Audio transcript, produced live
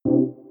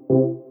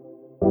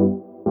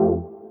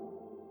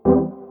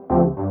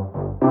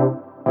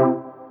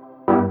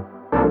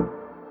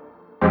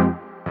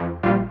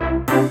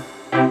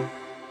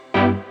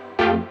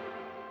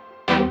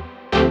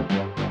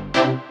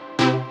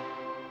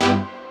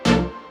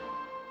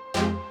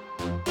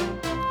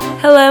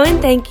Hello,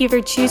 and thank you for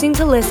choosing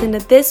to listen to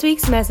this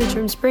week's message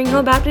from Spring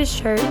Hill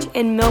Baptist Church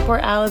in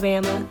Millport,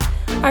 Alabama.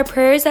 Our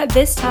prayer is that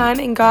this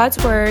time in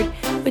God's Word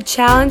would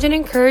challenge and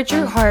encourage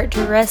your heart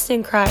to rest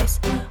in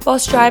Christ while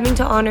striving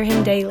to honor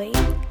Him daily.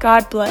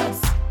 God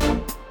bless.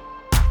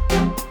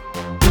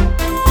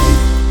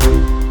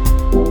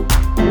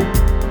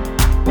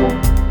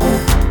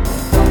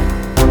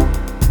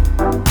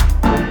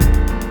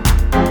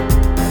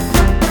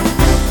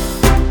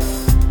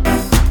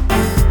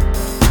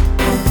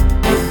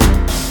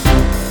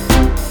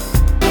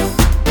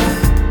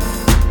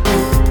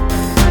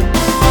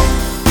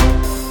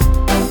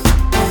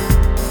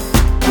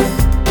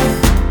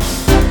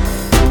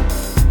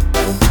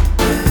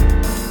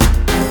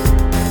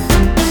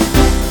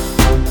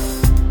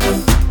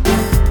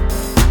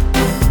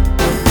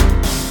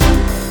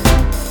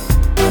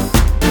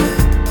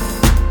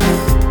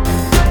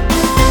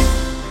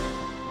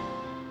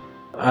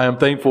 I am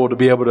thankful to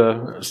be able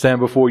to stand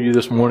before you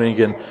this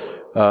morning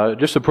and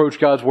just approach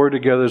God's Word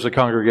together as a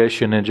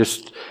congregation and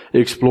just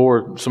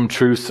explore some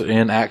truth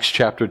in Acts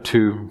chapter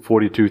 2,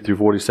 42 through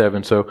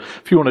 47. So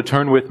if you want to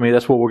turn with me,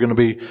 that's what we're going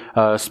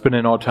to be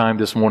spending our time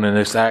this morning.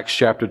 It's Acts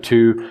chapter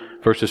 2,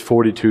 verses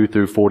 42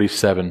 through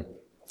 47.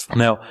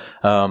 Now,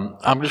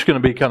 I'm just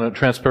going to be kind of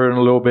transparent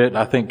a little bit.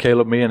 I think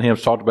Caleb, me and him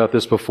talked about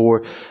this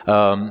before.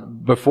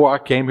 Before I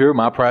came here,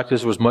 my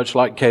practice was much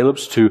like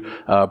Caleb's to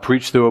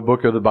preach through a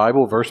book of the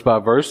Bible, verse by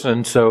verse.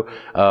 And so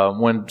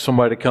when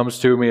somebody comes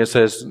to me and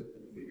says,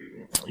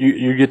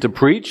 you get to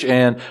preach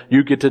and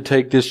you get to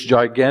take this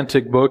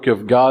gigantic book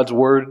of God's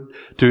Word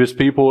to His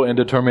people and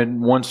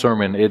determine one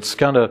sermon, it's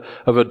kind of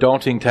a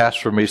daunting task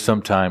for me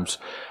sometimes.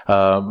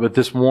 But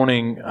this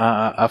morning,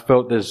 I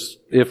felt as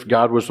if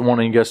God was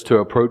wanting us to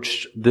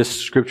approach this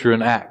scripture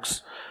in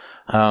Acts.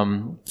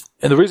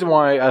 And the reason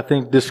why I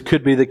think this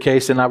could be the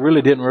case, and I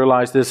really didn't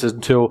realize this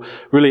until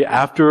really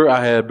after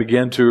I had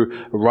begun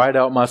to write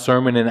out my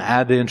sermon and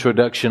add the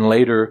introduction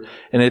later.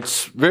 And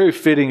it's very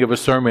fitting of a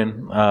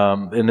sermon,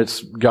 and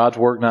it's God's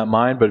work, not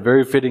mine, but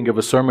very fitting of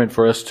a sermon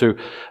for us to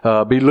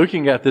be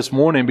looking at this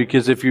morning,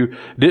 because if you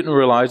didn't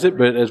realize it,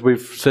 but as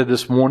we've said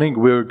this morning,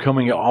 we're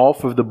coming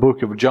off of the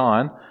book of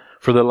John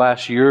for the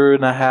last year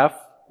and a half,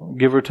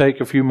 give or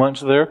take a few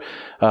months there,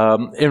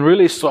 and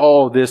really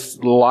saw this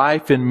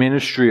life and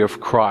ministry of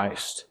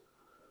Christ.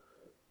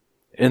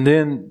 And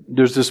then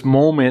there's this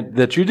moment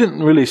that you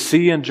didn't really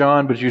see in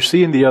John, but you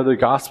see in the other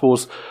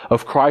Gospels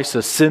of Christ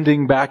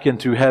ascending back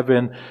into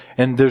heaven.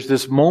 And there's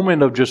this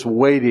moment of just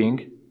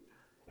waiting,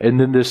 and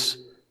then this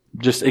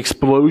just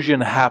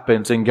explosion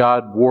happens, and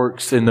God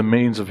works in the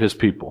means of His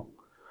people.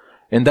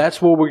 And that's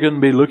what we're going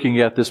to be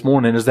looking at this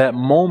morning, is that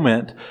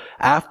moment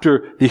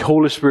after the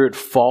Holy Spirit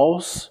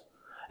falls.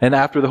 And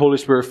after the Holy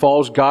Spirit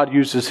falls, God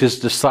uses His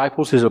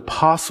disciples, His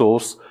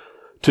apostles,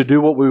 to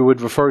do what we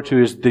would refer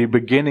to as the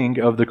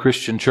beginning of the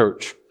Christian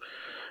church.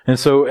 And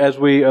so as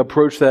we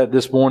approach that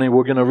this morning,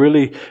 we're going to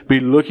really be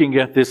looking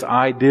at this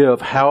idea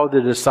of how the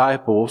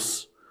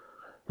disciples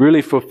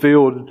really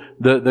fulfilled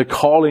the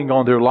calling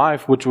on their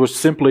life, which was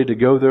simply to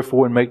go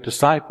therefore and make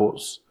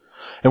disciples.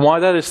 And why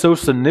that is so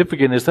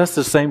significant is that's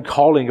the same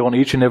calling on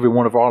each and every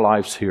one of our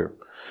lives here.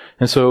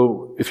 And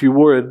so if you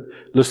would,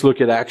 let's look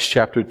at Acts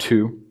chapter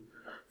 2.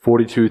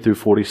 42 through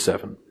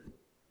 47.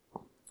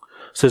 It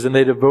says, "And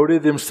they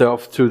devoted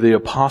themselves to the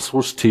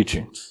apostles'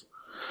 teachings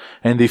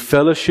and the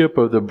fellowship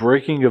of the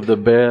breaking of the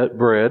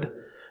bread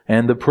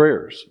and the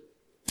prayers.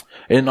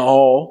 And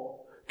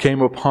all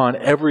came upon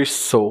every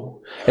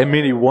soul, and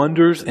many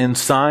wonders and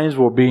signs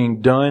were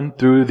being done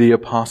through the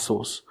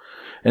apostles.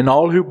 And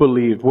all who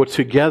believed were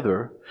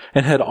together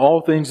and had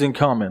all things in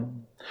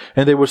common.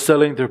 And they were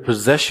selling their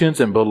possessions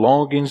and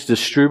belongings,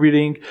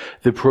 distributing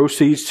the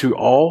proceeds to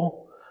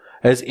all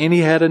as any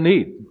had a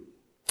need.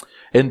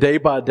 And day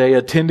by day,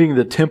 attending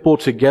the temple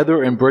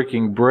together and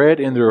breaking bread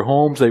in their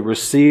homes, they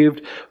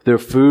received their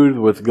food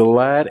with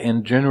glad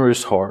and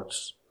generous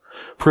hearts,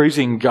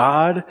 praising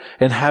God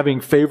and having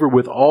favor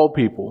with all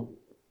people.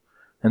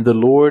 And the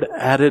Lord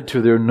added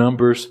to their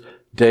numbers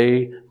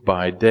day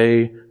by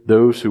day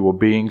those who were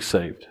being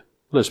saved."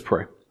 Let's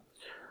pray.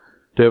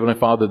 Dear Heavenly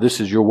Father, this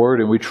is your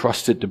word, and we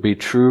trust it to be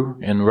true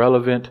and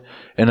relevant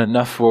and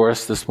enough for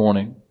us this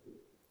morning.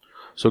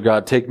 So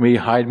God, take me,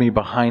 hide me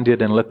behind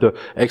it, and let the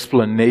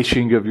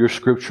explanation of your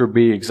scripture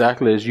be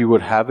exactly as you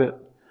would have it.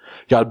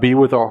 God, be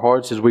with our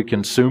hearts as we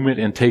consume it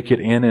and take it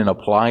in and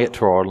apply it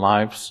to our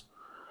lives.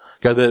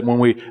 God, that when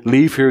we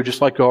leave here,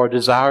 just like our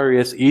desire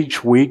is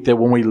each week, that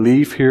when we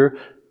leave here,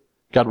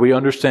 God, we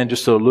understand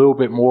just a little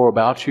bit more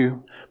about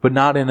you, but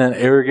not in an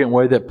arrogant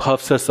way that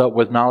puffs us up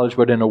with knowledge,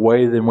 but in a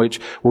way in which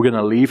we're going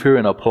to leave here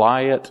and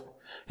apply it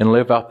and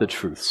live out the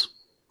truths.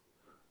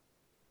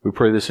 We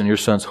pray this in your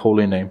Son's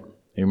holy name.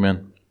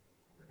 Amen.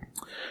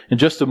 In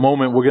just a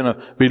moment, we're going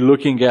to be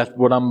looking at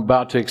what I'm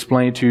about to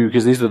explain to you,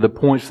 because these are the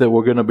points that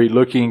we're going to be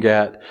looking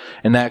at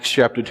in Acts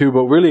chapter 2.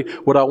 But really,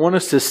 what I want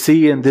us to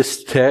see in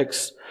this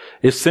text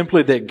is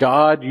simply that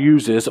God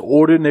uses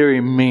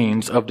ordinary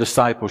means of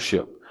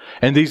discipleship.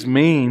 And these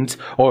means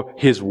are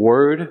His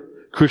Word,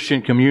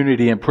 Christian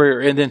community and prayer.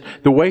 And then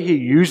the way he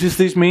uses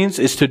these means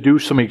is to do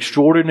some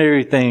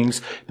extraordinary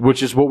things,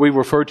 which is what we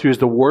refer to as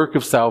the work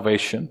of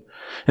salvation.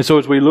 And so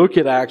as we look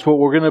at Acts, what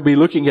we're going to be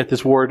looking at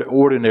this word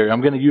ordinary.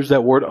 I'm going to use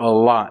that word a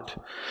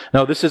lot.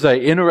 Now, this is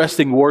an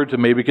interesting word to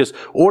me because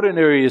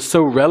ordinary is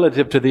so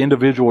relative to the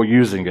individual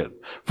using it.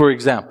 For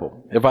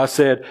example, if I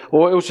said,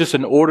 oh, it was just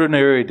an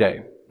ordinary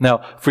day.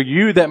 Now, for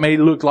you, that may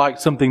look like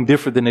something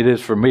different than it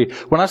is for me.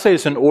 When I say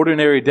it's an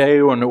ordinary day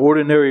or an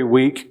ordinary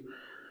week,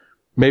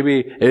 maybe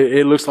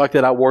it looks like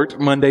that I worked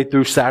Monday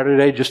through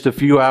Saturday, just a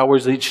few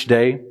hours each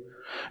day,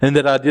 and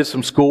that I did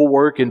some school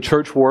work and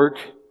church work,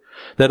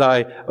 that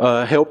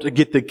I helped to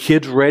get the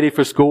kids ready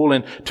for school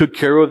and took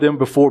care of them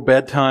before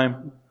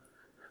bedtime,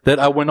 that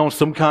I went on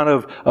some kind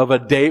of a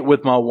date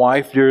with my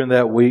wife during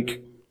that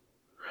week,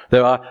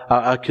 that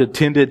I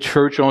attended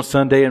church on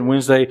Sunday and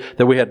Wednesday,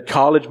 that we had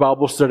college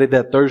Bible study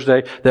that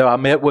Thursday, that I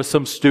met with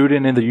some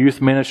student in the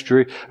youth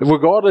ministry.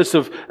 Regardless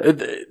of,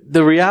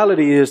 the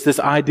reality is this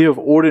idea of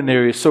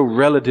ordinary is so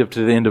relative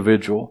to the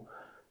individual.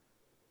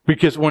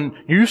 Because when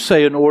you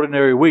say an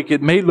ordinary week,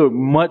 it may look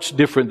much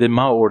different than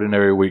my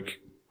ordinary week.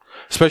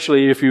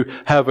 Especially if you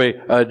have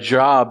a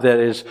job that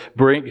is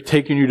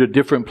taking you to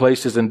different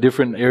places and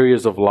different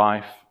areas of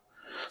life.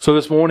 So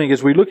this morning,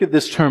 as we look at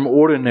this term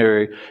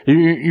ordinary,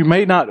 you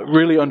may not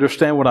really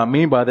understand what I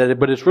mean by that,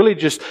 but it's really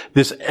just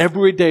this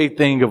everyday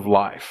thing of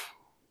life.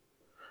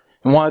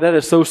 And why that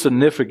is so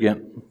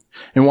significant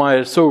and why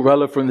it's so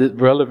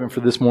relevant for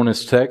this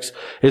morning's text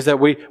is that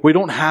we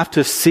don't have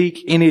to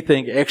seek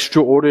anything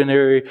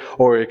extraordinary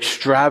or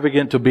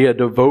extravagant to be a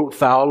devout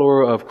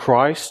follower of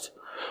Christ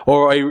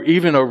or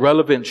even a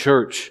relevant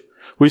church.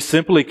 We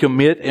simply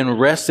commit and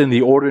rest in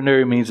the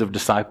ordinary means of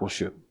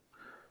discipleship.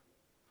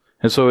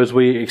 And so as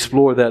we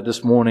explore that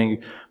this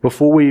morning,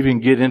 before we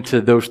even get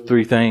into those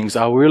three things,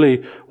 I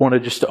really want to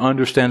just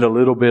understand a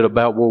little bit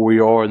about where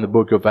we are in the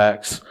book of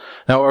Acts.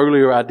 Now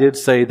earlier I did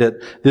say that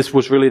this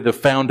was really the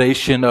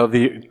foundation of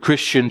the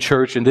Christian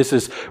church, and this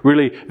is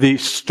really the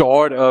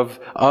start of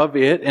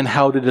it and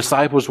how the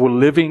disciples were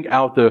living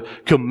out the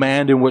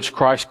command in which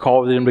Christ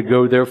called them to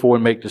go therefore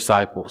and make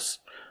disciples.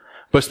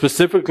 But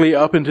specifically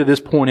up until this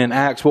point in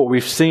Acts, what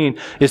we've seen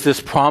is this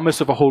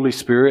promise of a Holy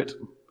Spirit.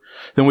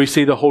 Then we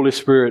see the Holy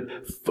Spirit,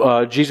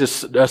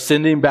 Jesus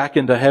ascending back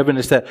into heaven.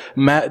 It's that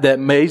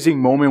amazing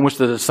moment in which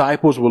the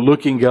disciples were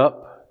looking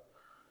up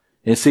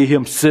and see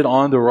Him sit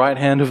on the right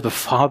hand of the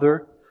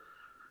Father.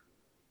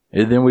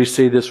 And then we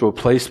see this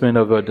replacement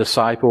of a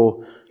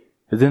disciple.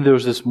 And then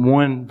there's this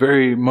one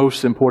very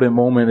most important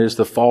moment is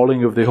the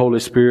falling of the Holy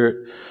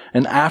Spirit.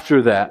 And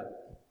after that,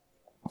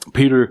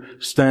 Peter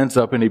stands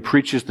up and he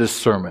preaches this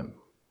sermon.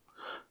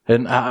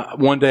 And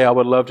one day I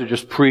would love to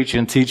just preach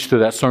and teach through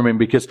that sermon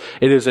because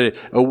it is a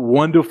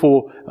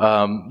wonderful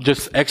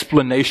just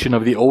explanation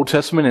of the Old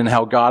Testament and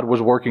how God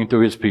was working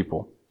through His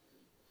people.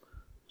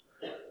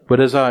 But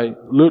as I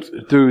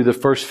looked through the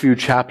first few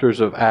chapters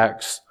of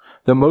Acts,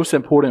 the most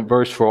important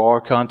verse for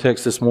our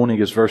context this morning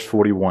is verse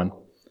 41.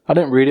 I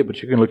didn't read it,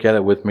 but you can look at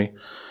it with me. It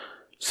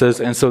says,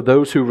 "And so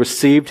those who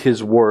received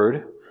His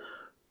word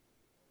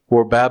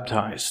were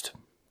baptized.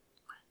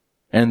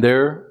 And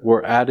there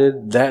were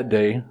added that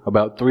day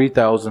about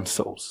 3,000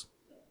 souls."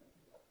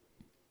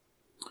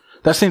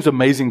 That seems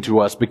amazing to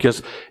us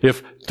because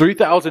if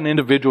 3,000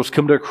 individuals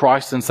come to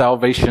Christ and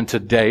salvation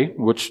today,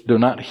 which they're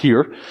not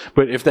here,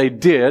 but if they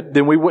did,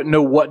 then we wouldn't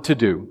know what to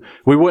do.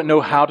 We wouldn't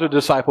know how to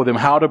disciple them,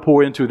 how to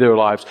pour into their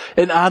lives.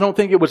 And I don't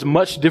think it was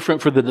much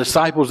different for the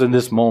disciples in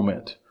this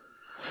moment.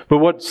 But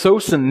what's so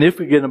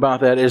significant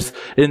about that is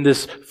in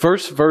this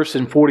first verse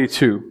in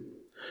 42,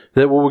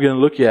 that what we're going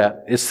to look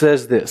at, it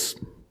says this.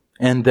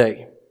 And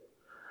they.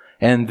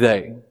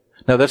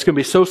 Now that's going to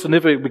be so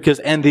significant because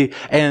and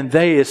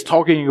they is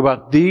talking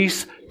about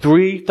these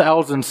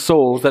 3,000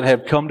 souls that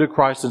have come to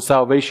Christ in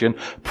salvation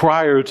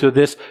prior to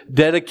this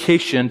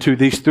dedication to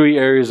these three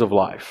areas of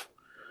life.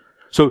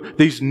 So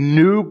these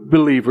new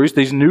believers,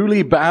 these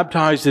newly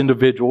baptized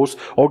individuals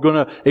are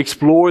going to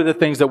explore the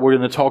things that we're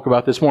going to talk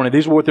about this morning.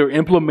 These are what they're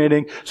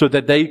implementing so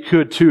that they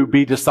could too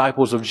be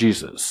disciples of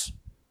Jesus.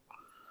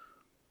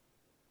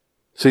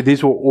 See,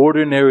 these were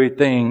ordinary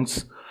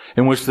things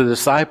in which the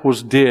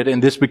disciples did,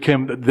 and this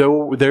became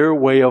their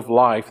way of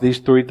life, these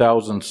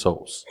 3,000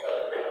 souls.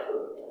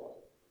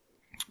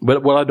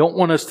 But what I don't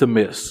want us to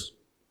miss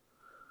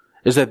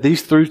is that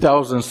these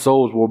 3,000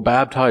 souls were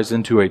baptized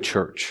into a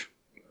church.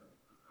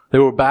 They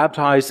were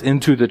baptized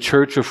into the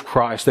church of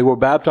Christ. They were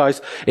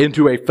baptized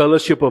into a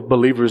fellowship of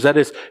believers. That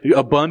is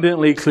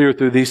abundantly clear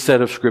through these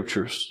set of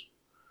scriptures.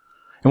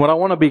 And what I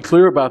want to be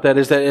clear about that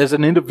is that as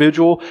an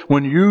individual,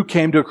 when you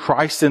came to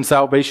Christ in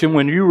salvation,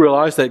 when you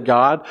realized that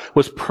God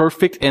was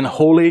perfect and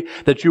holy,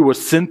 that you were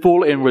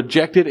sinful and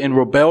rejected and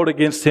rebelled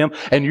against Him,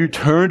 and you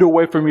turned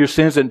away from your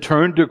sins and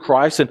turned to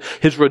Christ and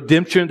His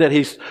redemption that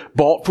He's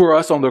bought for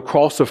us on the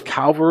cross of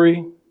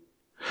Calvary,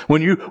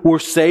 when you were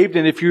saved,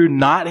 and if you're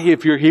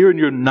here and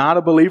you're not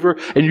a believer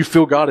and you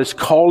feel God is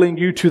calling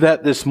you to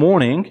that this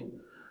morning,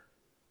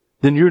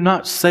 then you're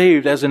not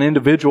saved as an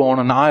individual on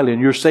an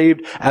island. You're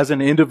saved as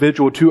an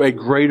individual to a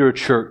greater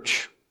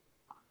church.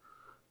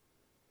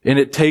 And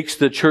it takes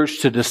the church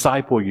to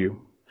disciple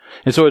you.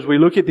 And so as we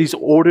look at these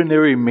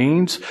ordinary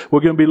means, we're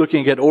going to be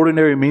looking at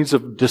ordinary means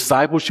of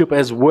discipleship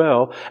as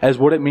well as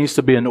what it means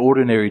to be an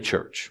ordinary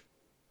church.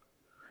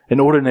 And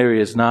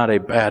ordinary is not a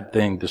bad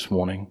thing this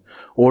morning.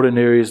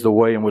 Ordinary is the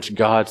way in which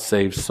God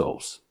saves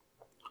souls.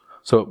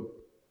 So,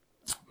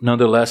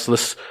 nonetheless,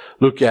 let's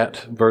look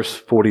at verse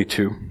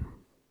 42. It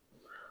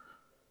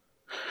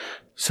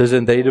says,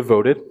 and they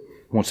devoted,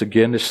 once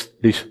again,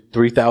 these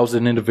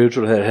 3,000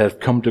 individuals that have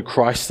come to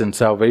Christ in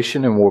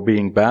salvation and were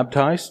being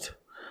baptized,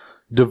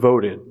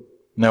 devoted.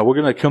 Now, we're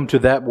going to come to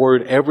that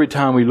word every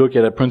time we look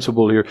at a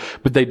principle here,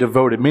 but they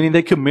devoted, meaning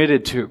they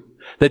committed to,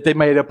 that they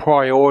made a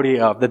priority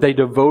of, that they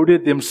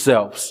devoted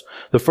themselves.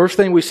 The first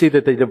thing we see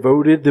that they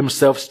devoted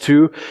themselves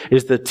to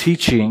is the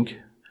teaching,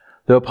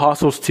 the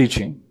apostles'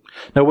 teaching.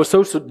 Now,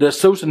 that's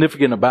so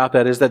significant about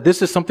that is that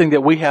this is something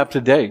that we have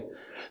today.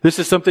 This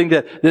is something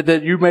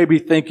that you may be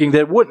thinking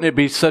that wouldn't it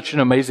be such an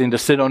amazing to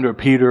sit under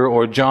Peter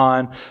or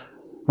John?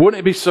 Wouldn't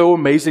it be so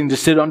amazing to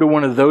sit under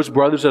one of those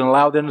brothers and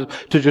allow them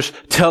to just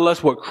tell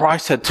us what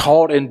Christ had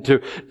taught and to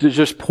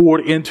just pour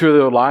it into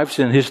their lives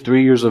in His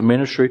 3 years of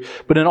ministry?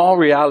 But in all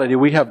reality,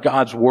 we have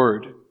God's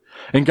Word.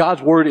 And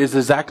God's Word is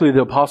exactly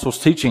the apostles'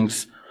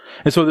 teachings.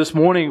 And so this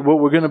morning, what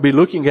we're going to be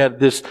looking at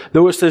this,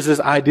 though it says this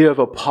idea of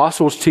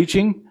apostles'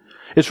 teaching,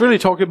 it's really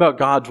talking about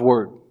God's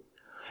Word.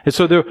 And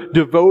so they're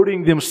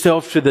devoting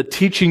themselves to the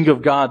teaching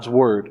of God's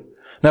Word.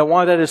 Now,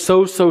 why that is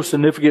so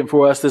significant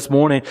for us this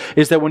morning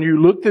is that when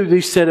you look through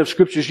these set of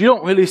scriptures, you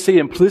don't really see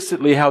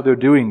implicitly how they're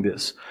doing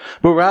this.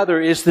 But rather,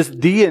 it's this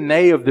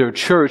DNA of their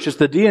church. It's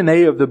the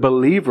DNA of the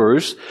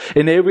believers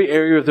in every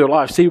area of their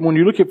life. See, when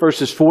you look at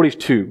verses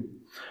 42,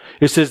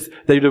 it says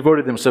they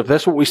devoted themselves.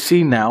 That's what we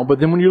see now. But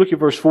then when you look at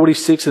verse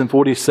 46 and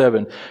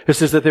 47, it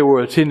says that they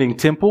were attending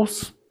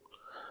temples,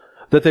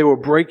 that they were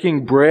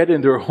breaking bread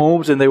in their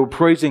homes, and they were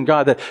praising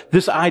God. That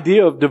this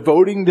idea of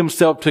devoting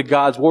themselves to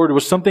God's Word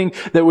was something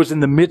that was in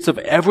the midst of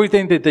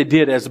everything that they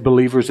did as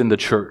believers in the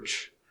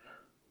church.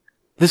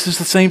 This is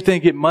the same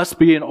thing it must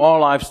be in our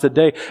lives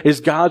today,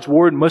 is God's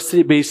Word must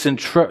be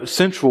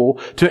central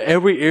to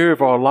every area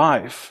of our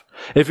life.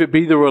 If it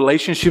be the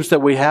relationships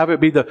that we have, it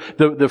be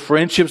the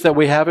friendships that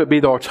we have, it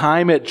be our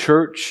time at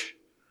church.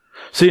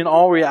 See, in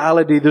all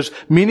reality, there's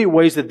many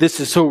ways that this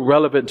is so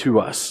relevant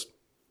to us.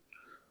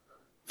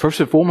 First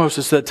and foremost,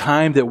 it's that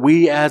time that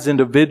we as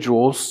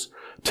individuals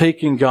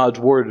take in God's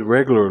Word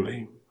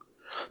regularly.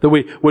 That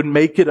we would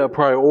make it a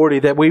priority,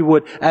 that we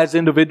would as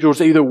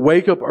individuals either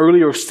wake up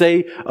early or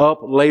stay up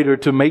later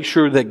to make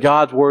sure that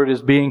God's Word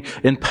is being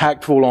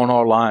impactful on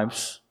our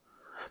lives.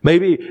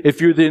 Maybe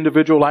if you're the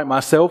individual like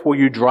myself, where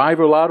you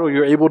drive a lot or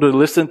you're able to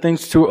listen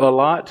things to a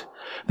lot,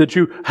 that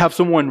you have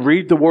someone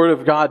read the Word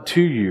of God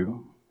to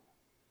you.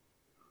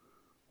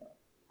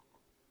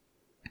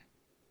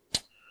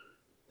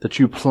 That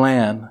you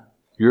plan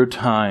your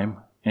time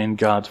in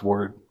God's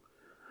Word.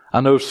 I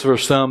know for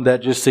some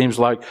that just seems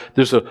like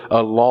there's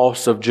a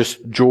loss of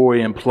just joy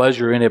and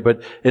pleasure in it,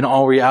 but in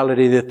all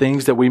reality, the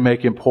things that we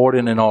make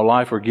important in our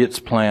life gets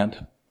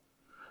planned.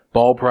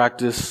 Ball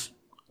practice,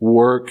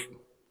 work,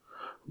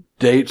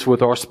 dates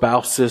with our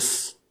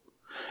spouses,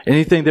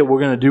 anything that we're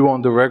going to do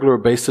on the regular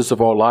basis of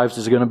our lives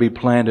is going to be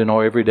planned in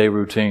our everyday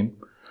routine.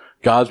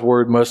 God's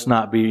Word must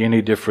not be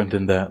any different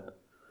than that.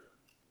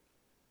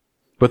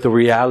 But the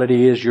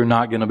reality is you're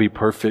not going to be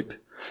perfect.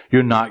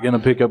 You're not going to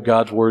pick up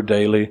God's Word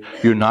daily.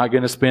 You're not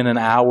going to spend an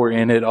hour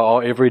in it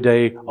every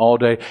day, all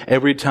day.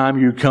 Every time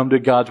you come to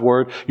God's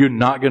Word, you're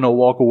not going to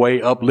walk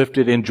away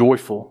uplifted and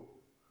joyful.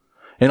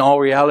 In all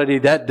reality,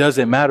 that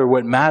doesn't matter.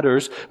 What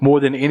matters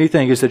more than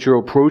anything is that you're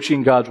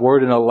approaching God's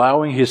Word and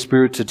allowing His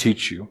Spirit to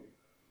teach you.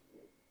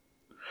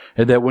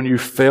 And that when you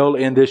fail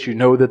in this, you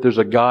know that there's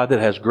a God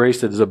that has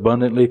grace that is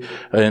abundantly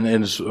and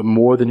is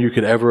more than you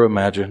could ever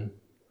imagine.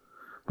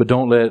 But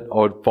don't let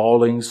our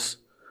fallings,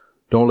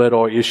 don't let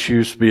our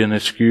issues be an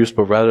excuse,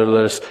 but rather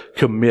let us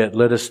commit,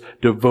 let us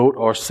devote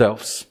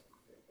ourselves.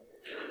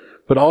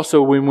 But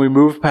also when we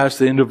move past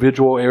the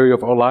individual area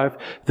of our life,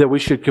 that we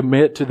should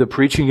commit to the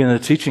preaching and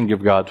the teaching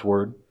of God's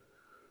Word.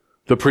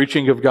 The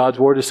preaching of God's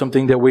Word is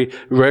something that we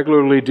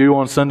regularly do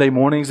on Sunday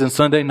mornings and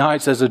Sunday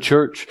nights as a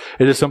church.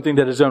 It is something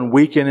that is done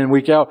week in and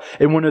week out.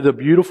 And one of the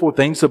beautiful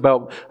things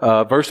about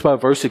verse by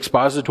verse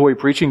expository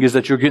preaching is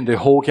that you're getting the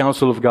whole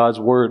counsel of God's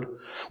Word.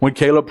 When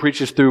Caleb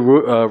preaches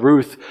through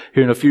Ruth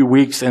here in a few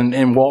weeks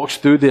and walks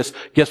through this,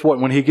 guess what?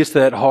 When he gets to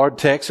that hard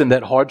text and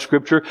that hard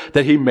scripture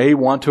that he may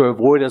want to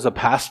avoid as a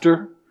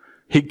pastor,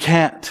 he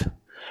can't.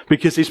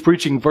 Because he's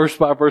preaching verse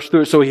by verse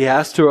through it, so he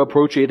has to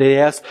approach it. He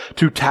has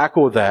to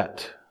tackle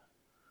that.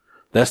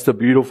 That's the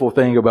beautiful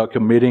thing about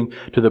committing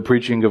to the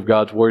preaching of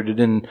God's Word. And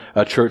in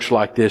a church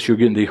like this, you're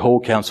getting the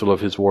whole counsel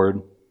of His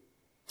Word.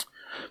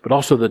 But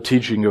also the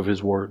teaching of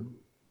His Word.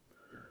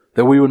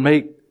 That we would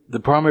make the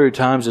primary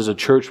times as a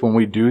church when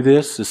we do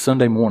this is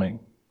Sunday morning.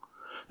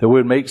 That we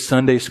would make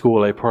Sunday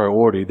school a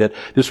priority. That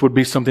this would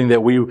be something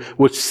that we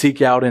would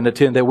seek out and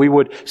attend. That we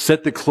would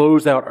set the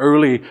clothes out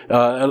early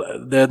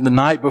the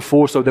night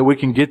before so that we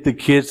can get the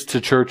kids to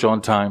church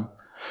on time.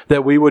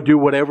 That we would do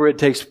whatever it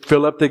takes,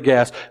 fill up the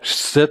gas,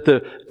 set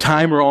the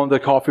timer on the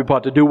coffee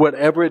pot, to do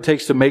whatever it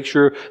takes to make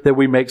sure that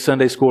we make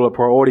Sunday school a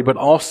priority. But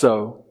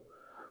also,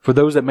 for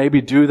those that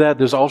maybe do that,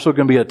 there's also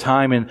going to be a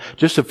time in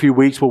just a few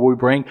weeks where we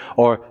bring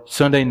our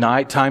Sunday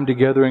night time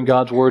together in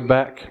God's Word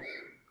back.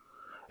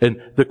 And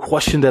the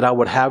question that I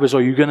would have is,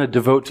 are you going to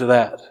devote to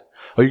that?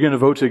 Are you going to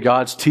devote to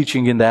God's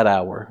teaching in that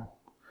hour?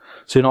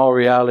 So in all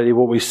reality,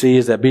 what we see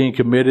is that being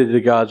committed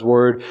to God's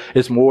Word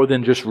is more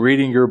than just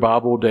reading your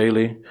Bible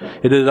daily.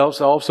 It is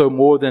also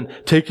more than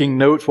taking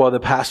notes while the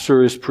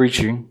pastor is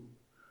preaching.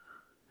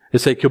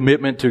 It's a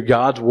commitment to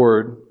God's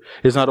Word.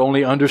 It's not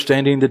only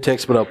understanding the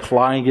text, but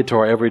applying it to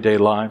our everyday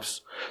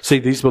lives. See,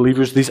 these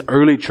believers, this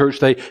early church,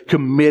 they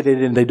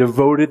committed and they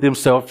devoted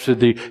themselves to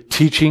the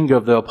teaching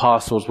of the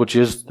apostles, which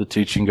is the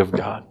teaching of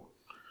God.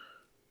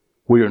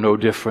 We are no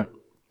different.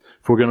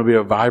 If we're going to be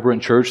a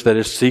vibrant church that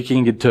is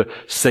seeking to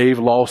save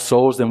lost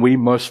souls, then we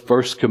must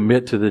first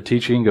commit to the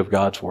teaching of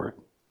God's Word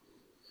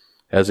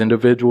as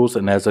individuals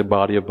and as a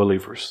body of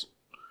believers.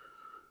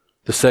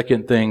 The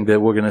second thing that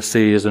we're going to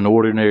see as an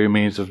ordinary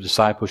means of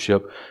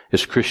discipleship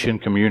is Christian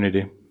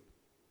community.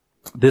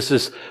 This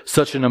is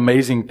such an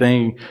amazing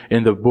thing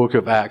in the book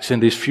of Acts.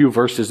 In these few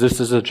verses, this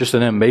is just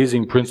an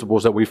amazing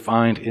principles that we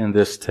find in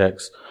this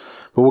text.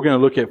 But we're going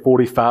to look at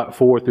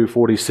 44 through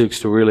 46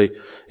 to really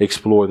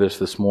explore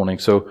this morning.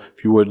 So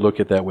if you would look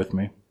at that with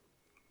me.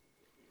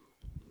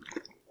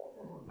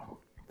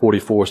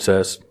 44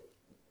 says,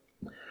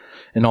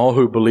 "And all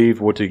who believed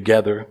were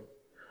together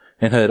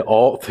and had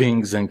all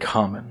things in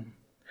common.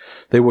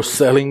 They were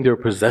selling their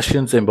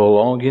possessions and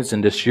belongings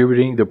and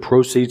distributing the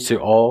proceeds to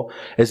all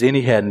as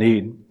any had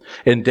need.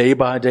 And day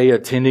by day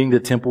attending the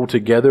temple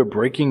together,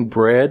 breaking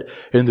bread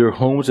in their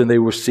homes, and they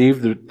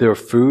received their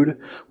food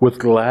with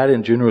glad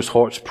and generous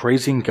hearts,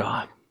 praising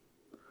God."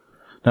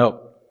 Now,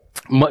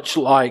 much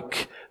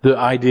like the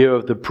idea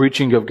of the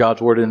preaching of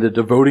God's Word and the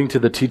devoting to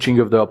the teaching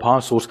of the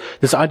apostles,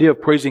 this idea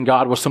of praising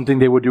God was something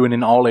they were doing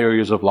in all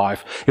areas of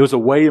life. It was a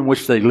way in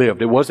which they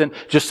lived. It wasn't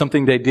just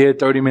something they did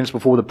 30 minutes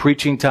before the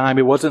preaching time.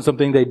 It wasn't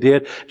something they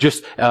did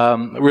just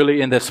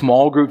really in the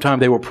small group time.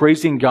 They were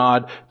praising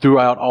God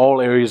throughout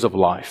all areas of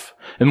life.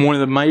 And one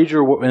of the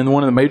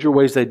major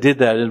ways they did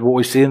that, and what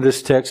we see in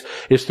this text,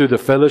 is through the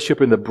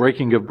fellowship and the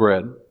breaking of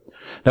bread.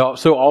 Now,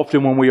 so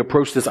often when we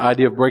approach this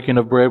idea of breaking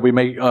of bread, we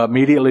may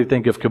immediately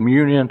think of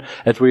communion.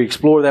 As we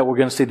explore that, we're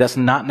going to see that's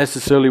not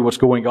necessarily what's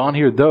going on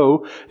here,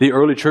 though the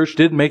early church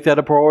did make that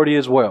a priority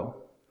as well.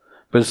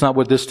 But it's not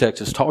what this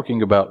text is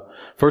talking about.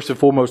 First and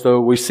foremost,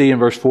 though, we see in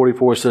verse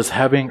 44, it says,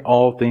 having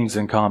all things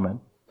in common.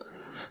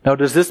 Now,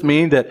 does this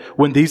mean that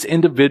when these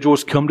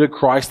individuals come to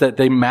Christ that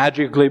they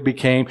magically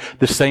became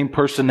the same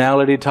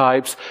personality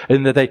types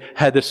and that they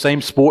had the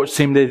same sports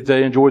team that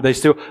they enjoyed? They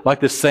still like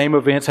the same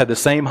events, had the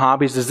same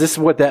hobbies? Is this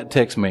what that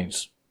text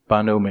means?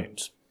 By no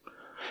means.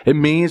 It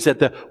means that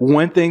the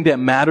one thing that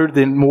mattered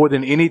more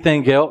than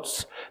anything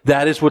else,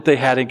 that is what they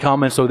had in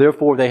common. So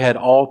therefore, they had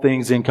all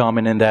things in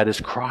common, and that is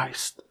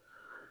Christ.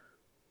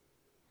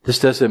 This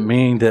doesn't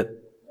mean that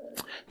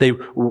they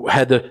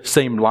had the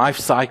same life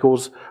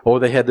cycles,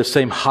 or they had the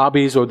same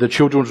hobbies, or the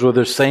children were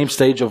the same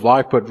stage of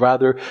life, but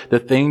rather the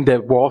thing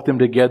that brought them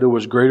together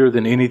was greater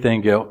than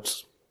anything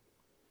else.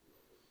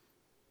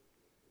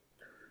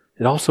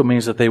 It also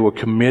means that they were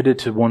committed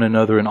to one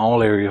another in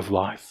all areas of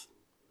life.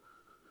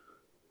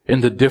 In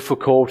the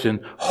difficult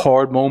and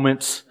hard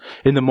moments,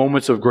 in the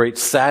moments of great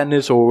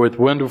sadness or with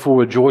wonderful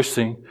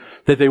rejoicing,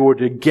 that they were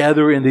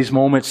together in these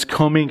moments,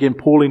 coming and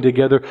pulling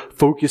together,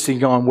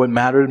 focusing on what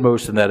mattered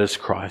most, and that is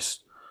Christ.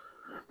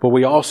 But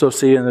we also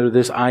see in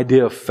this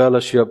idea of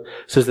fellowship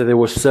says that they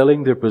were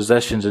selling their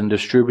possessions and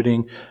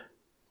distributing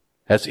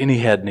as any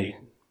had need.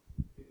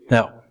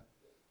 Now,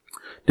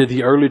 did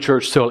the early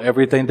church sell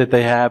everything that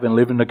they have and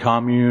live in the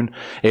commune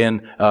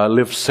and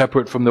live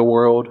separate from the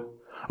world?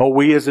 Are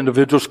we as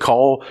individuals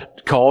called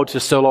to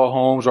sell our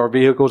homes, our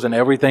vehicles, and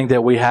everything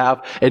that we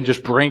have and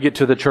just bring it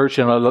to the church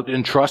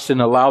and trust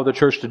and allow the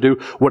church to do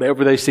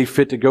whatever they see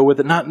fit to go with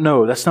it?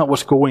 No, that's not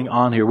what's going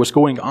on here. What's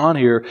going on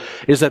here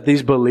is that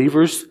these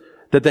believers,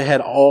 that they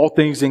had all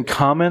things in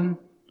common.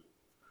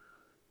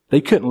 They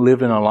couldn't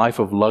live in a life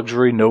of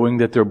luxury knowing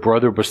that their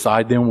brother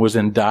beside them was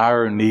in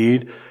dire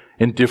need,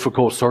 in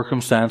difficult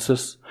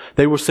circumstances.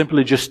 They were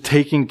simply just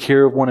taking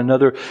care of one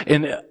another.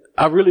 And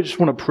I really just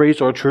want to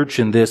praise our church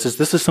in this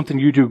is something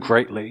you do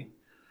greatly.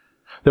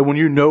 That when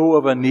you know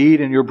of a need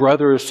in your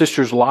brother or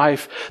sister's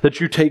life, that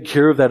you take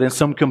care of that in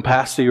some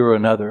capacity or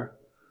another.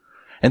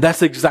 And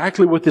that's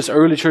exactly what this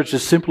early church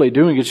is simply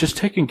doing. It's just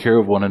taking care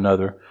of one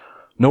another,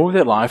 knowing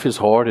that life is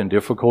hard and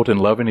difficult and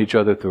loving each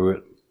other through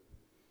it.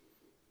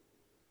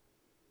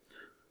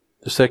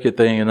 The second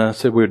thing, and I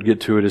said we would get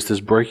to it, is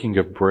this breaking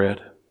of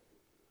bread.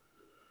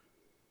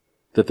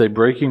 That they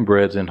breaking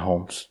breads in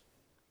homes.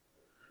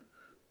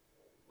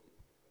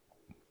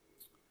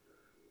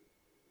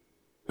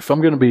 If I'm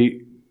going to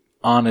be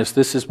honest,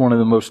 this is one of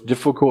the most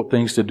difficult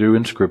things to do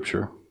in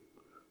Scripture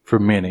for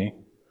many,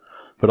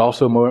 but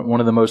also one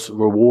of the most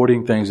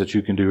rewarding things that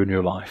you can do in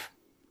your life.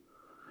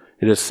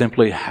 It is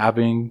simply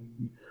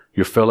having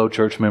your fellow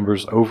church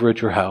members over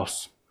at your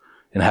house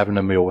and having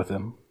a meal with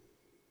them.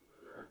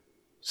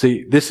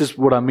 See, this is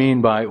what I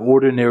mean by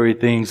ordinary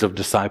things of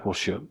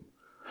discipleship.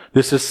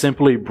 This is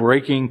simply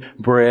breaking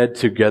bread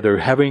together,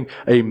 having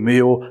a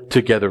meal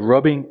together,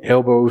 rubbing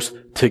elbows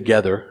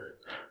together.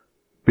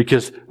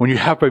 Because when you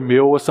have a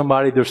meal with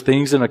somebody, there's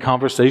things in a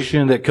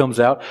conversation that comes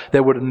out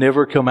that would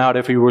never come out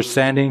if you were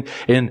standing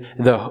in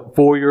the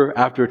foyer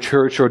after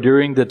church or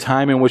during the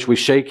time in which we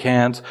shake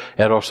hands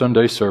at our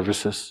Sunday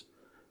services.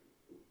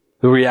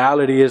 The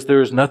reality is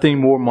there is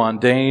nothing more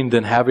mundane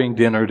than having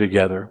dinner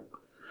together.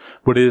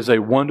 But it is a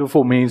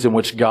wonderful means in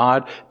which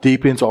God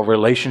deepens our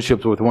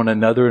relationships with one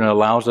another and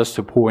allows us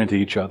to pour into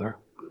each other.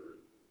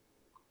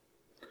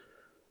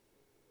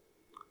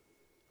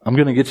 I'm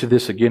going to get to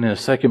this again in a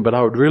second, but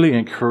I would really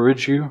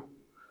encourage you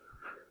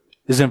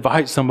is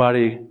invite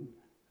somebody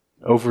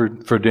over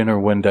for dinner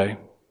one day.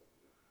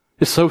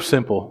 It's so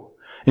simple.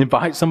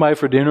 Invite somebody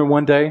for dinner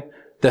one day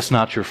that's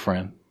not your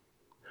friend.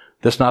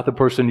 That's not the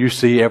person you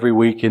see every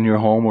week in your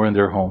home or in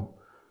their home.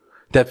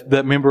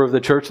 That member of the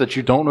church that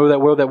you don't know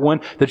that well, that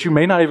one that you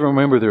may not even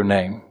remember their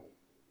name.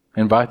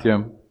 Invite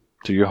them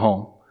to your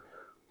home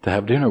to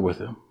have dinner with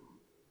them.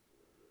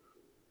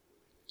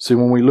 See,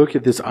 when we look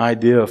at this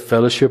idea of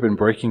fellowship and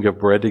breaking of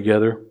bread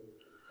together,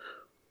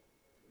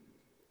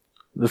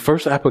 the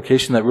first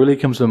application that really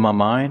comes to my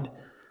mind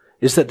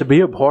is that to be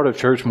a part of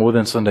church more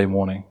than Sunday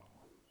morning.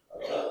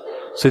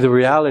 See, the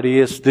reality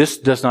is this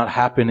does not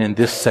happen in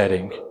this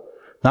setting.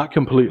 Not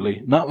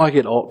completely. Not like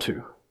it ought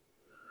to.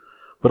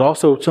 But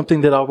also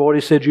something that I've already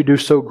said you do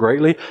so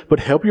greatly, but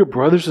help your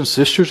brothers and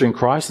sisters in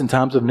Christ in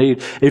times of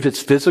need. If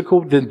it's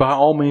physical, then by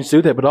all means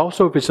do that. But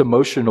also if it's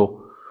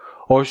emotional,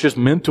 or it's just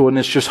mental and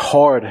it's just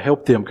hard,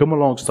 help them. Come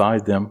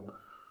alongside them.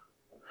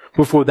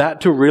 But for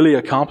that to really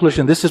accomplish,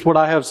 and this is what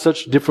I have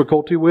such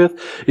difficulty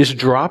with, is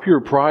drop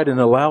your pride and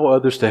allow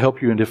others to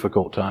help you in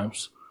difficult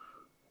times.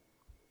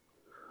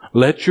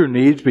 Let your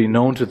needs be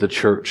known to the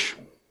church.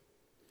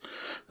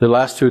 The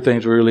last two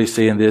things we really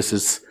see in this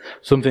is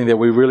something that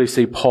we really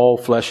see Paul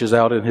fleshes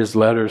out in his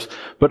letters.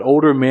 But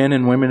older men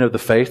and women of the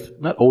faith,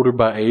 not older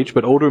by age,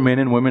 but older men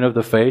and women of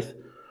the faith,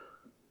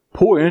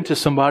 pour into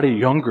somebody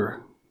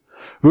younger.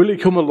 Really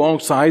come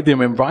alongside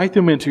them, invite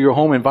them into your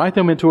home, invite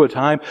them into a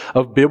time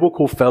of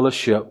biblical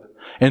fellowship,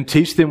 and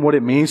teach them what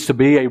it means to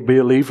be a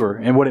believer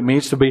and what it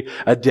means to be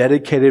a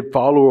dedicated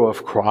follower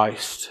of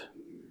Christ.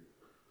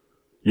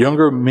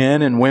 Younger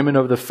men and women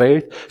of the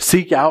faith,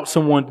 seek out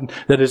someone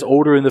that is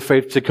older in the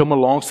faith to come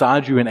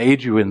alongside you and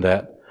aid you in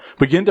that.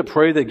 Begin to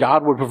pray that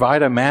God would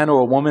provide a man or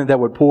a woman that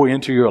would pour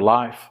into your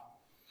life.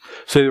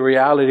 So the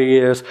reality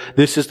is,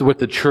 this is what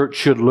the church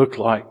should look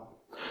like.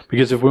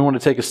 Because if we want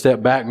to take a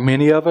step back,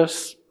 many of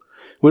us,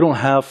 we don't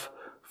have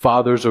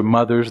fathers or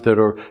mothers that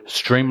are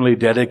extremely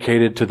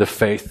dedicated to the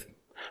faith,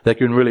 that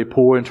can really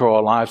pour into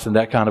our lives in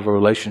that kind of a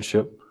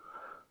relationship.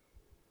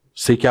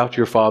 Seek out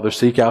your father,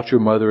 seek out your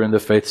mother in the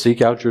faith, seek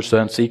out your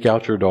son, seek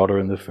out your daughter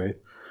in the faith.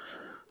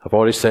 I've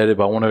already said it,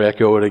 but I want to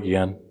echo it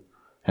again.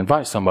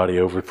 Invite somebody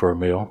over for a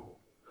meal.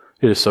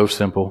 It is so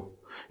simple.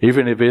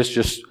 Even if it's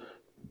just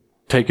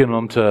taking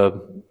them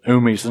to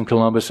Umi's in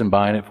Columbus and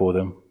buying it for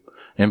them.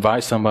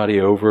 Invite somebody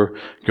over.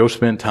 Go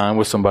spend time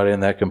with somebody in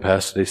that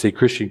capacity. See,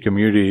 Christian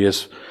community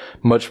is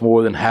much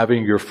more than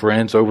having your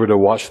friends over to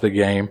watch the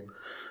game.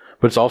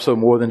 But it's also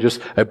more than just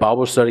a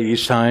Bible study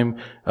each and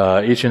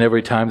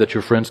every time that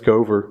your friends go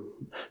over.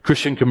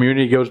 Christian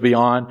community goes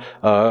beyond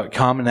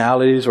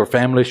commonalities or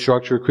family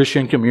structure.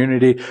 Christian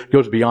community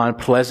goes beyond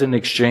pleasant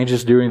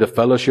exchanges during the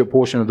fellowship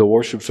portion of the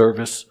worship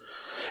service.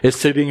 It's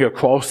sitting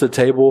across the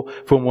table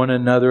from one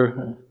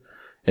another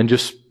and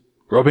just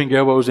rubbing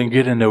elbows and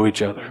getting to know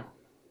each other.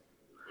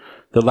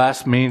 The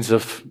last means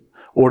of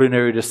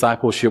ordinary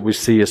discipleship we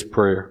see is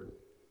prayer.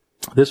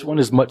 This one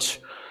is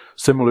much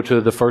similar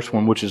to the first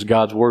one, which is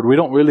God's Word. We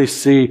don't really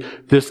see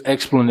this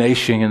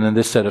explanation in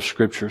this set of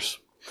scriptures.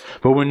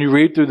 But when you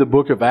read through the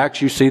book of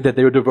Acts, you see that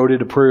they were devoted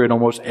to prayer in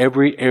almost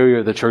every area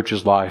of the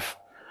church's life.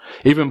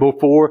 Even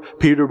before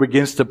Peter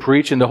begins to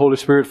preach and the Holy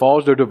Spirit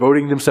falls, they're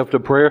devoting themselves to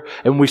prayer,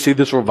 and we see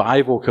this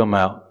revival come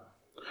out.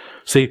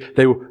 See,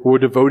 they were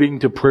devoting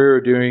to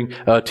prayer during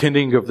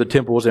tending of the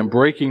temples and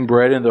breaking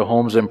bread in their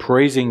homes and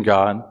praising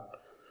God.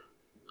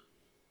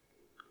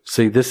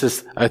 See, this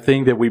is a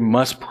thing that we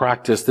must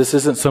practice. This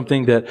isn't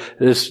something that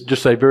is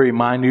just a very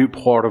minute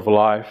part of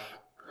life.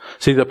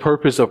 See, the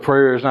purpose of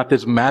prayer is not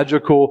this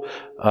magical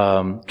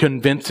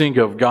convincing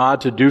of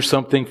God to do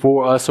something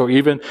for us or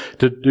even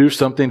to do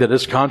something that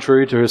is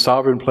contrary to His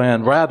sovereign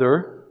plan.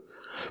 Rather,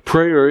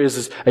 prayer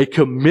is a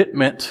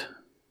commitment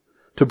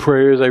to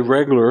prayer as a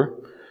regular.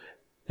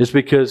 It's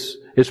because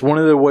it's one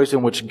of the ways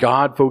in which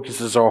God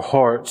focuses our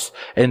hearts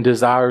and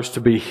desires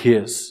to be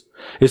His.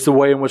 It's the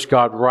way in which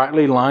God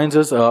rightly lines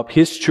us up,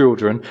 His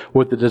children,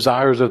 with the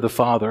desires of the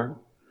Father.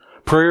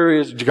 Prayer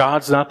is,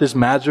 God's not this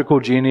magical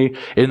genie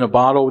in a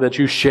bottle that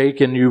you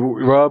shake and you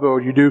rub or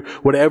you do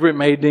whatever it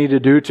may need to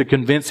do to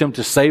convince Him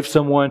to save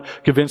someone,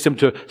 convince Him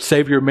to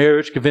save your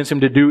marriage, convince Him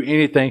to do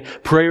anything.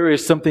 Prayer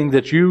is something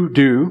that you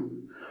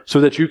do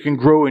so that you can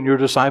grow in your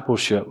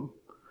discipleship.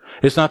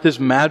 It's not this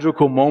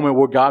magical moment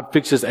where God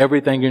fixes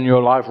everything in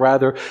your life.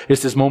 Rather,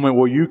 it's this moment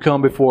where you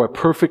come before a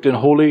perfect and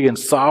holy and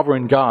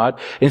sovereign God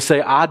and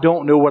say, I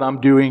don't know what I'm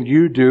doing.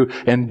 You do,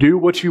 and do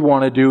what you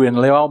want to do, and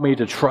allow me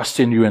to trust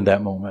in you in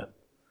that moment.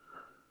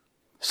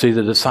 See,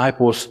 the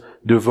disciples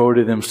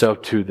devoted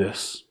themselves to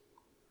this.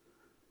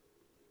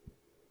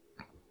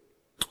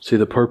 See,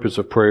 the purpose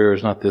of prayer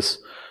is not this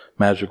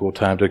magical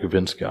time to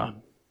convince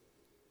God.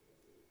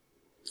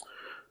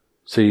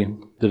 See,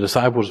 the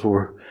disciples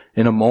were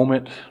in a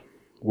moment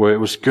where it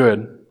was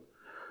good,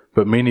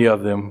 but many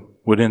of them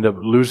would end up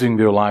losing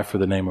their life for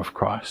the name of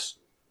Christ.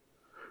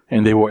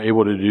 And they were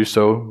able to do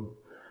so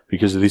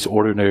because of these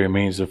ordinary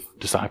means of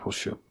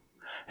discipleship.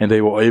 And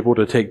they were able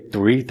to take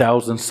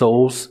 3,000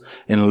 souls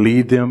and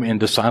lead them in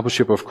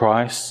discipleship of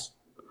Christ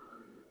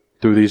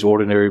through these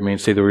ordinary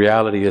means. See, the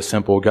reality is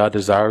simple. God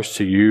desires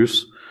to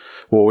use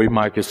what we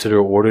might consider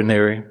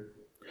ordinary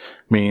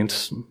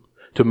means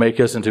to make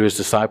us into His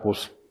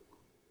disciples.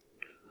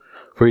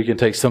 For He can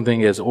take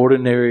something as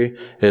ordinary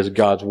as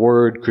God's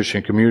Word,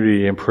 Christian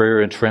community, and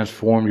prayer and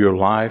transform your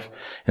life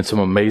in some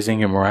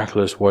amazing and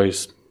miraculous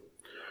ways.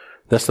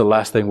 That's the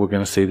last thing we're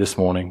going to see this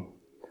morning,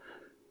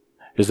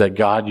 is that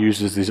God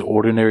uses these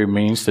ordinary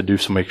means to do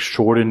some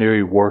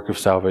extraordinary work of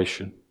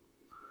salvation.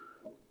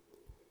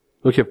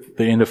 Look at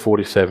the end of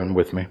 47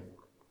 with me.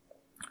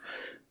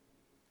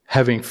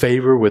 Having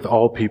favor with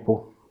all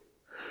people,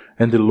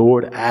 and the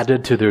Lord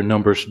added to their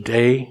numbers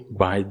day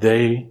by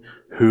day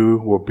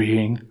who were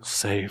being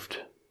saved.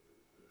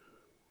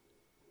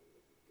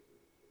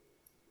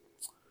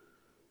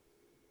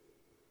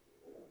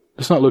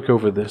 Let's not look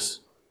over this.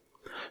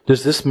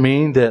 Does this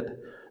mean that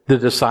the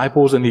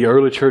disciples in the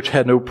early church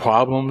had no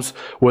problems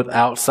with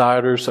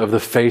outsiders of the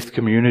faith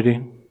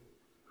community?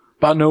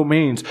 By no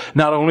means.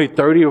 Not only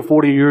 30 or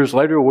 40 years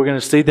later, we're going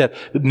to see that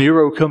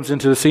Nero comes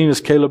into the scene,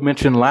 as Caleb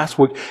mentioned last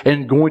week,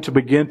 and going to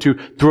begin to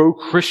throw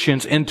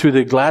Christians into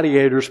the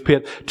gladiators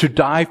pit to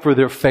die for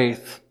their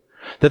faith.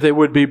 That they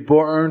would be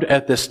burned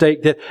at the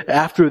stake. That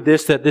after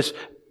this, that this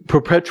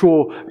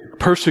perpetual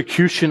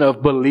persecution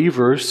of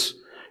believers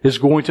is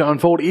going to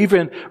unfold.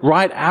 Even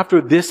right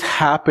after this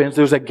happens,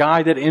 there's a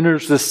guy that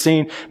enters the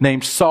scene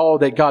named Saul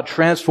that God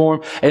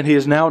transformed, and he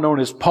is now known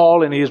as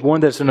Paul, and he is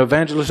one that's an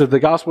evangelist of the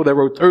gospel that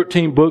wrote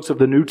 13 books of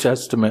the New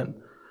Testament.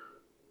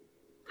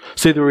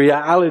 See, the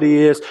reality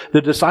is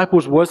the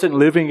disciples wasn't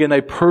living in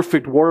a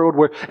perfect world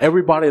where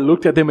everybody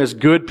looked at them as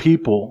good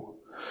people.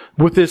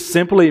 What this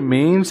simply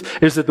means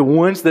is that the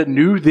ones that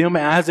knew them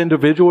as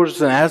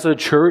individuals and as a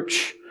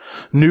church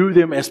knew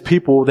them as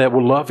people that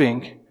were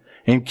loving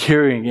and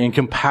caring and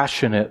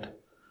compassionate.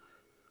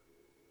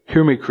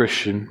 Hear me,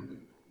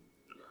 Christian.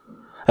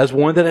 As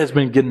one that has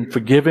been getting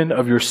forgiven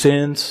of your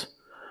sins,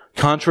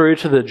 contrary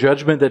to the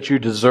judgment that you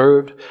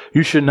deserved,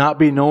 you should not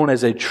be known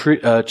as a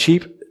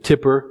cheap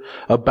tipper,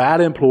 a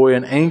bad employee,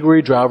 an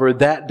angry driver,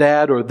 that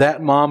dad or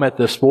that mom at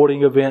the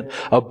sporting event,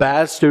 a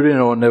bad student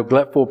or a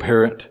neglectful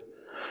parent.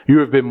 You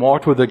have been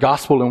marked with the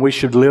gospel, and we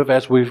should live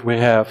as we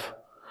have.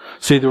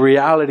 See, the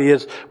reality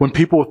is when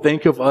people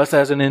think of us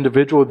as an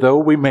individual, though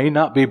we may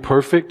not be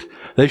perfect,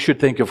 they should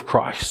think of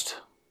Christ.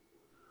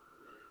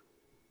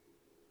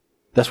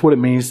 That's what it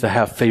means to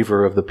have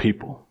favor of the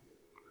people.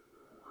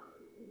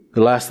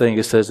 The last thing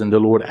it says, and the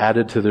Lord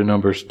added to their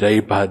numbers day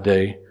by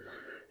day,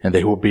 and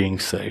they were being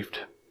saved.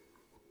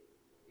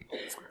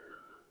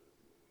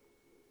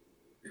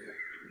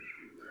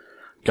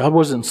 God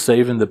wasn't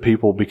saving the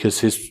people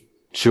because His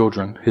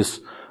children, His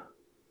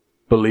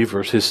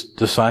believers, His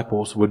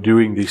disciples were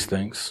doing these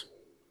things.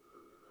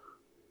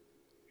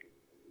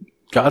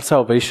 God's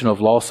salvation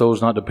of lost souls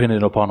is not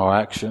dependent upon our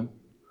action.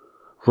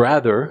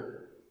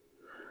 Rather,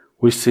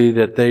 we see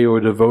that they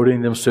were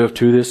devoting themselves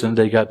to this, and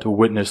they got to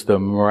witness the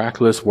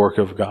miraculous work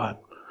of God.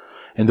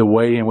 And the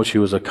way in which He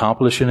was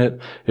accomplishing it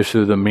is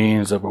through the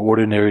means of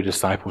ordinary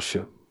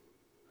discipleship.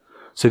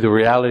 See, the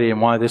reality and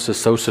why this is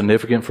so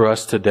significant for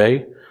us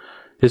today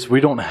is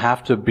we don't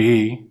have to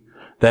be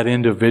that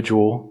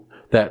individual,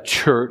 that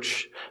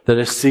church that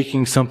is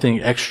seeking something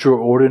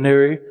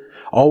extraordinary.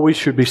 All we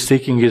should be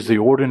seeking is the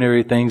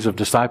ordinary things of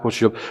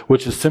discipleship,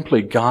 which is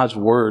simply God's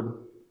Word,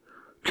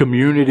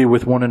 community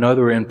with one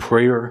another, and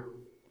prayer.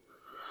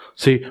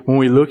 See, when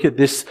we look at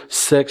this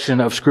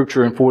section of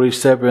Scripture in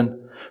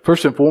 47,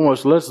 first and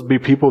foremost, let's be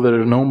people that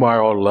are known by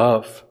our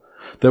love,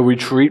 that we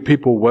treat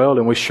people well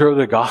and we share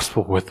the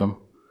gospel with them.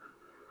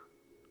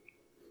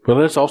 But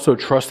let's also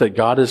trust that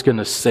God is going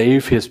to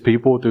save His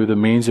people through the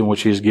means in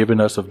which He has given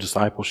us of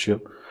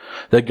discipleship.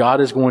 That God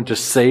is going to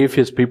save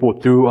His people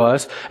through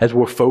us as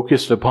we're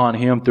focused upon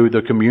Him through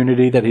the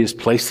community that He has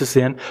placed us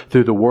in,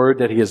 through the Word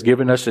that He has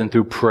given us, and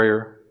through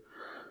prayer.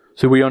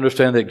 So we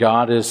understand that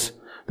God is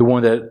the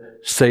one that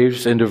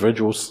saves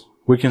individuals.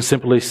 We can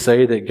simply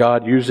say that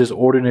God uses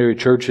ordinary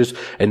churches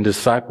and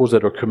disciples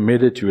that are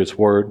committed to His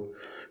Word,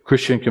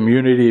 Christian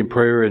community and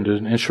prayer, and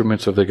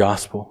instruments of the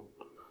gospel.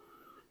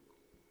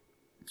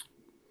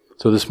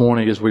 So this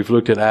morning, as we've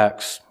looked at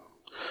Acts,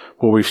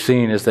 what we've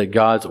seen is that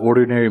God's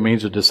ordinary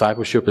means of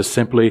discipleship is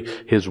simply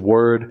His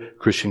Word,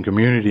 Christian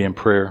community, and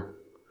prayer.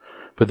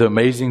 But the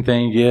amazing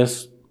thing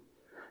is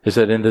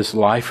that in this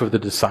life of the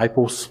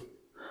disciples,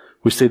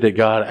 we see that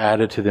God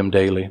added to them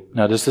daily.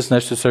 Now, does this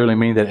necessarily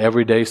mean that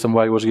every day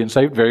somebody was getting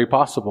saved? Very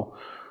possible.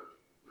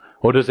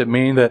 Or does it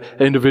mean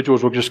that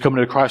individuals were just coming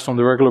to Christ on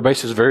a regular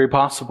basis? Very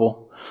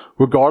possible.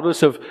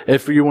 Regardless of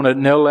if you want to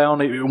nail down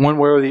one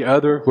way or the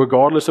other,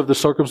 regardless of the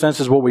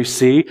circumstances, what we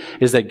see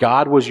is that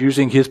God was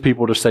using His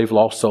people to save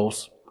lost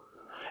souls.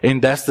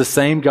 And that's the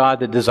same God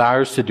that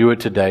desires to do it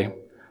today.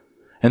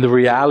 And the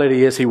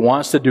reality is He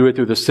wants to do it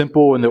through the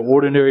simple and the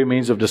ordinary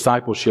means of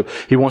discipleship.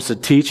 He wants to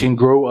teach and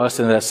grow us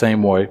in that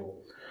same way.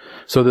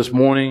 So this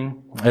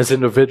morning, as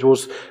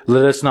individuals,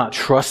 let us not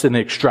trust in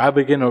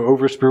extravagant or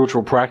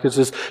over-spiritual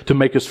practices to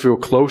make us feel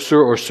closer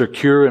or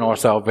secure in our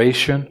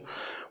salvation.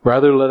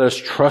 Rather, let us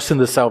trust in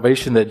the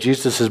salvation that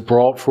Jesus has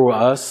brought for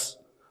us,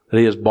 that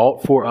He has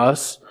bought for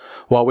us,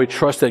 while we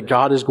trust that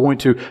God is going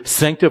to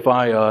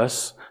sanctify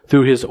us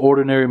through His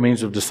ordinary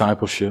means of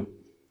discipleship.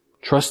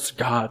 Trust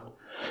God.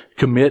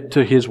 Commit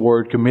to His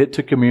Word, commit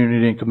to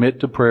community, and commit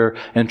to prayer,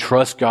 and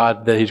trust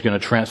God that He's going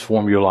to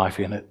transform your life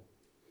in it.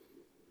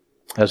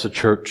 As a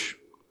church,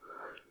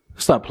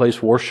 let's not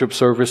place worship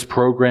service,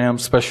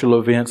 programs, special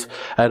events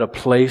at a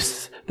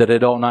place that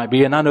it ought not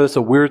be. And I know it's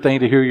a weird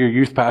thing to hear your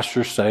youth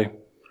pastors say.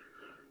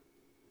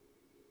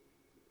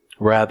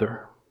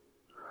 Rather,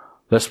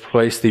 let's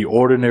place the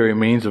ordinary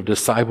means of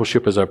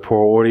discipleship as a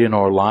priority in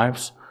our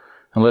lives,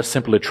 and let's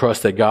simply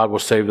trust that God will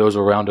save those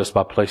around us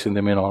by placing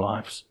them in our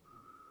lives.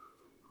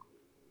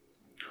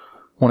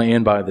 I want to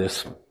end by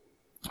this.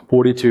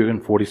 42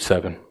 and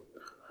 47.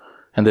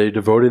 And they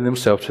devoted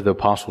themselves to the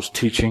apostles'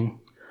 teaching,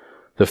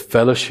 the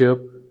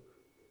fellowship,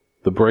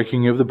 the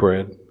breaking of the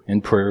bread,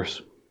 and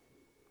prayers.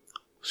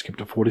 Skip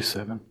to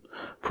 47.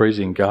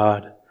 Praising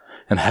God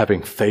and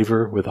having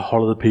favor with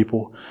all of the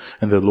people.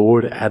 And the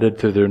Lord added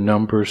to their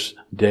numbers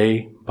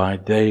day by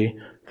day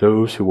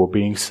those who were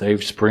being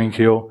saved. Spring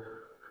Hill,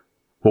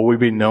 will we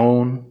be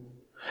known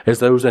as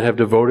those that have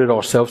devoted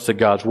ourselves to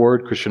God's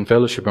Word, Christian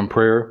fellowship, and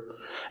prayer?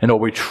 And are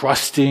we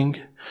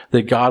trusting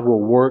that God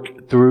will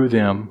work through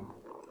them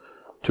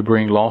to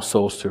bring lost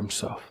souls to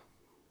Himself?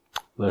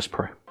 Let's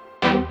pray.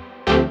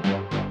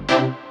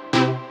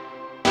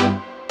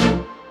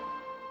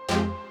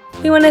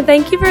 We want to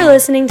thank you for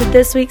listening to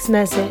this week's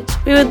message.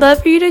 We would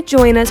love for you to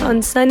join us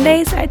on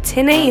Sundays at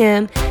 10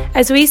 a.m.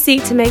 as we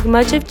seek to make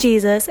much of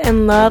Jesus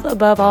and love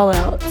above all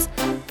else.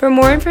 For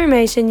more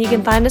information, you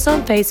can find us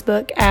on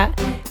Facebook at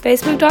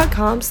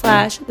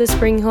facebook.com/The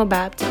Spring Hill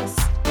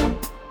Baptist.